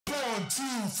1, 2,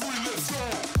 3, let's go.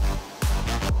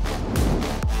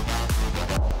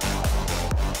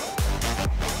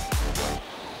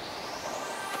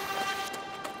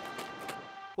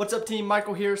 What's up team,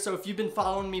 Michael here. So if you've been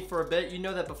following me for a bit, you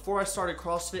know that before I started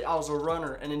CrossFit, I was a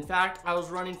runner. And in fact, I was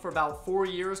running for about 4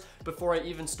 years before I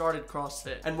even started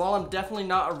CrossFit. And while I'm definitely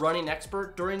not a running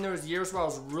expert, during those years where I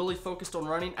was really focused on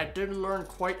running, I did learn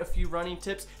quite a few running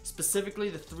tips, specifically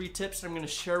the 3 tips that I'm gonna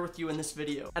share with you in this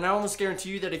video. And I almost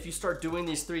guarantee you that if you start doing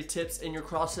these 3 tips in your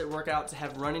CrossFit workout to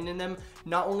have running in them,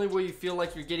 not only will you feel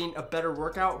like you're getting a better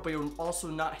workout, but you'll also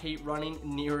not hate running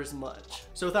near as much.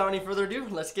 So without any further ado,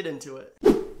 let's get into it.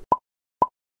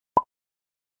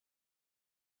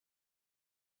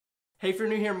 Hey, if you're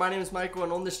new here, my name is Michael,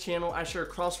 and on this channel, I share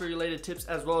CrossFit related tips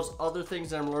as well as other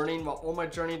things that I'm learning while on my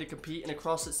journey to compete in a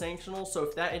CrossFit sanctional. So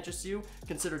if that interests you,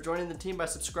 consider joining the team by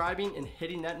subscribing and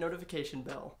hitting that notification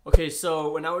bell. Okay,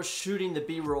 so when I was shooting the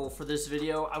B-roll for this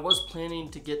video, I was planning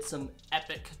to get some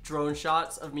epic drone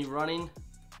shots of me running.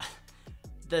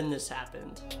 Then this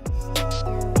happened.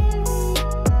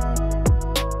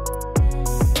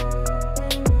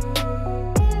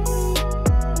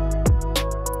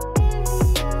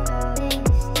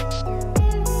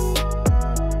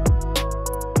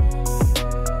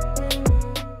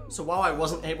 So while I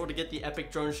wasn't able to get the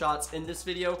epic drone shots in this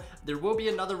video, there will be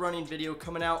another running video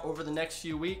coming out over the next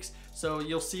few weeks. So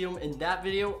you'll see them in that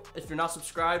video. If you're not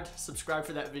subscribed, subscribe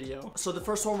for that video. So the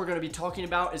first one we're gonna be talking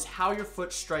about is how your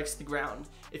foot strikes the ground.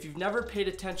 If you've never paid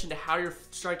attention to how you're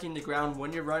striking the ground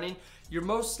when you're running, you're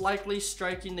most likely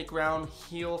striking the ground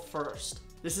heel first.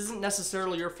 This isn't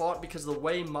necessarily your fault because the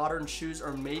way modern shoes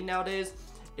are made nowadays,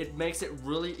 it makes it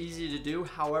really easy to do.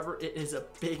 However, it is a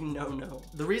big no-no.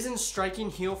 The reason striking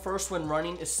heel first when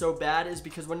running is so bad is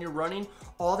because when you're running,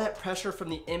 all that pressure from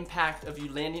the impact of you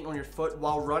landing on your foot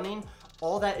while running,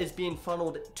 all that is being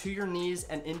funneled to your knees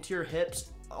and into your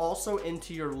hips, also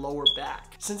into your lower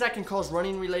back. Since that can cause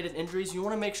running related injuries, you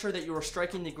want to make sure that you are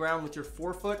striking the ground with your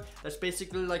forefoot. That's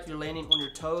basically like you're landing on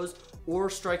your toes, or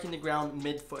striking the ground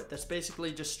midfoot. That's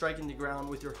basically just striking the ground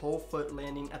with your whole foot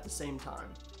landing at the same time.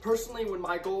 Personally, when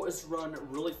my goal is to run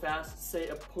really fast, say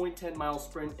a 0.10 mile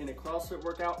sprint in a CrossFit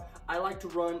workout, I like to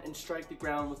run and strike the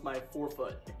ground with my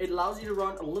forefoot. It allows you to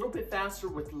run a little bit faster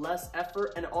with less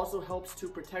effort, and it also helps to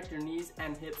protect your knees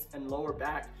and hips and lower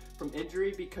back from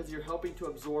injury because you're helping to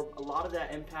absorb a lot of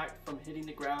that impact from hitting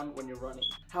the ground when you're running.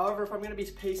 However, if I'm gonna be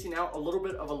pacing out a little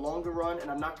bit of a longer run and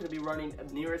I'm not gonna be running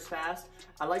near as fast,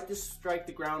 I like to strike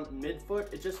the ground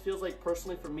midfoot. It just feels like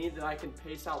personally for me that I can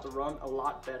pace out the run a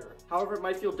lot better. However, it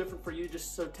might feel different for you,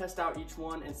 just so test out each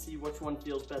one and see which one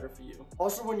feels better for you.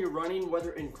 Also, when you're running,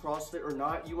 whether in CrossFit or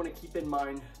not, you wanna keep in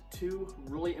mind 2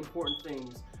 really important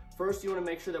things. First, you wanna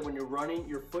make sure that when you're running,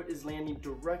 your foot is landing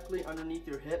directly underneath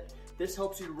your hip. This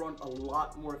helps you to run a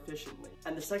lot more efficiently.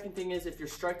 And the second thing is, if you're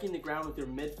striking the ground with your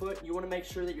midfoot, you wanna make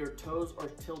sure that your toes are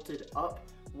tilted up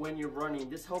when you're running.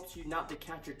 This helps you not to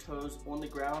catch your toes on the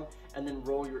ground and then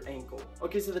roll your ankle.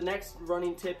 Okay, so the next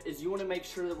running tip is you wanna make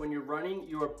sure that when you're running,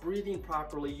 you are breathing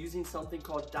properly using something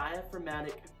called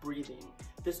diaphragmatic breathing.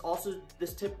 This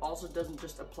tip also doesn't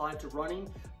just apply to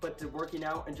running, but to working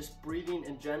out and just breathing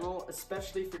in general,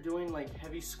 especially for doing like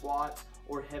heavy squats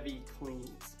or heavy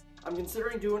cleans. I'm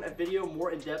considering doing a video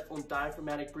more in depth on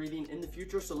diaphragmatic breathing in the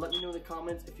future, so let me know in the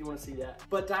comments if you want to see that.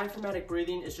 But diaphragmatic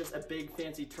breathing is just a big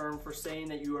fancy term for saying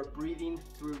that you are breathing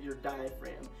through your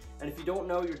diaphragm. And if you don't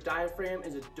know, your diaphragm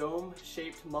is a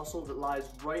dome-shaped muscle that lies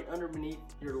right underneath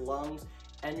your lungs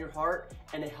and your heart,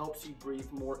 and it helps you breathe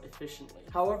more efficiently.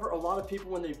 However, a lot of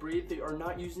people when they breathe, they are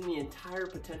not using the entire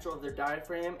potential of their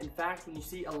diaphragm. In fact, when you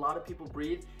see a lot of people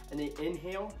breathe and they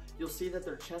inhale, you'll see that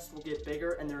their chest will get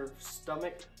bigger and their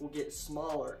stomach will get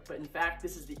smaller. But in fact,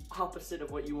 this is the opposite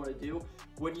of what you want to do.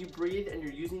 When you breathe and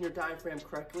you're using your diaphragm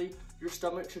correctly, your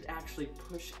stomach should actually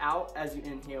push out as you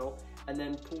inhale and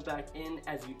then pull back in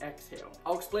as you exhale.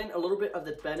 I'll explain a little bit of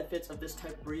the benefits of this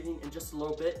type of breathing in just a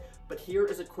little bit, but here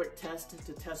is a quick test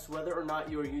to test whether or not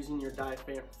you are using your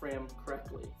diaphragm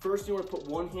correctly. First, you want to put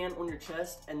one hand on your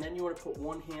chest, and then you want to put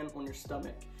one hand on your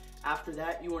stomach. After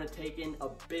that, you want to take in a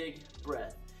big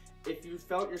breath. If you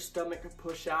felt your stomach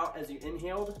push out as you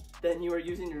inhaled, then you are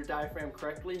using your diaphragm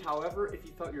correctly. However, if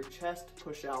you felt your chest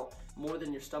push out more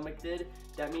than your stomach did,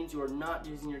 that means you are not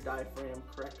using your diaphragm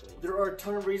correctly. There are a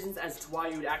ton of reasons as to why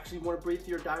you would actually want to breathe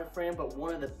through your diaphragm, but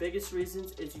one of the biggest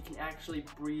reasons is you can actually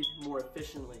breathe more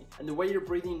efficiently. And the way you're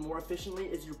breathing more efficiently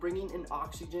is you're bringing in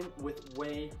oxygen with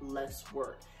way less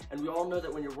work. And we all know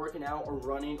that when you're working out or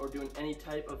running or doing any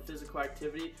type of physical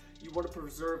activity, you want to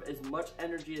preserve as much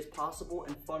energy as possible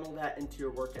and funnel that into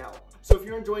your workout. So if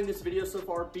you're enjoying this video so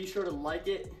far, be sure to like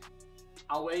it.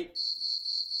 I'll wait.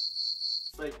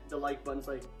 like the like button's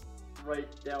like right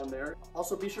down there.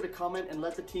 Also, be sure to comment and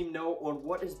let the team know on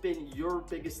what has been your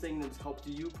biggest thing that's helped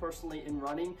you personally in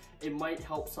running. It might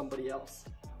help somebody else.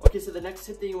 Okay, so the next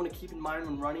tip that you want to keep in mind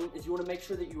when running is you want to make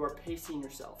sure that you are pacing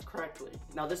yourself correctly.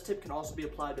 Now, this tip can also be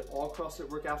applied to all CrossFit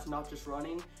workouts, not just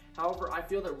running. However, I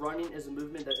feel that running is a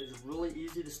movement that is really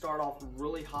easy to start off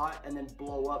really hot and then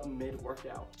blow up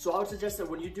mid-workout. So I would suggest that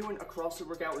when you're doing a CrossFit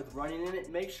workout with running in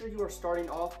it, make sure you are starting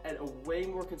off at a way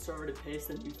more conservative pace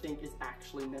than you think is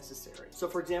actually necessary. So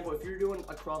for example, if you're doing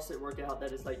a CrossFit workout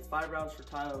that is like 5 rounds for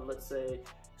time of, let's say,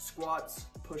 squats,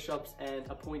 push-ups, and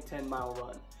a 0.10 mile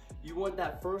run, you want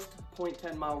that first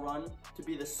 0.10 mile run to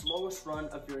be the slowest run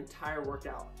of your entire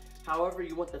workout. However,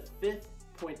 you want the fifth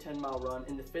 0.10 mile run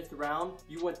in the 5th round,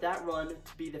 you want that run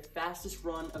to be the fastest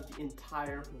run of the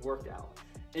entire workout.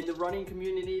 In the running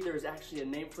community, there's actually a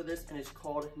name for this, and it's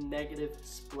called negative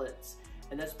splits.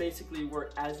 And that's basically where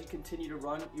as you continue to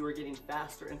run, you are getting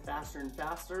faster and faster and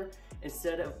faster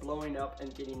instead of blowing up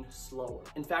and getting slower.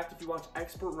 In fact, if you watch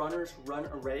expert runners run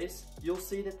a race, you'll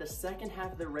see that the second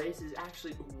half of the race is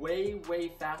actually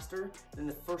way faster than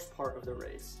the first part of the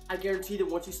race. I guarantee that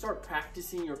once you start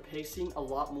practicing your pacing a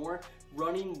lot more,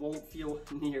 running won't feel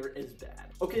near as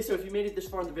bad. Okay, so if you made it this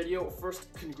far in the video,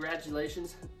 first,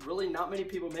 congratulations. Really, not many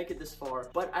people make it this far,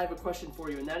 but I have a question for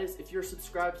you, and that is, if you're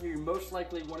subscribed here, you're most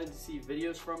likely wanting to see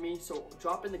videos from me, so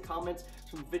drop in the comments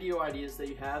some video ideas that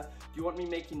you have. Do you want me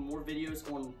making more videos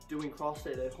on doing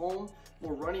CrossFit at home,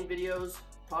 more running videos,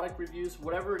 product reviews,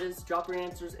 whatever it is, drop your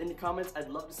answers in the comments. I'd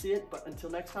love to see it, but until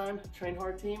next time, train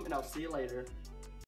hard team, and I'll see you later.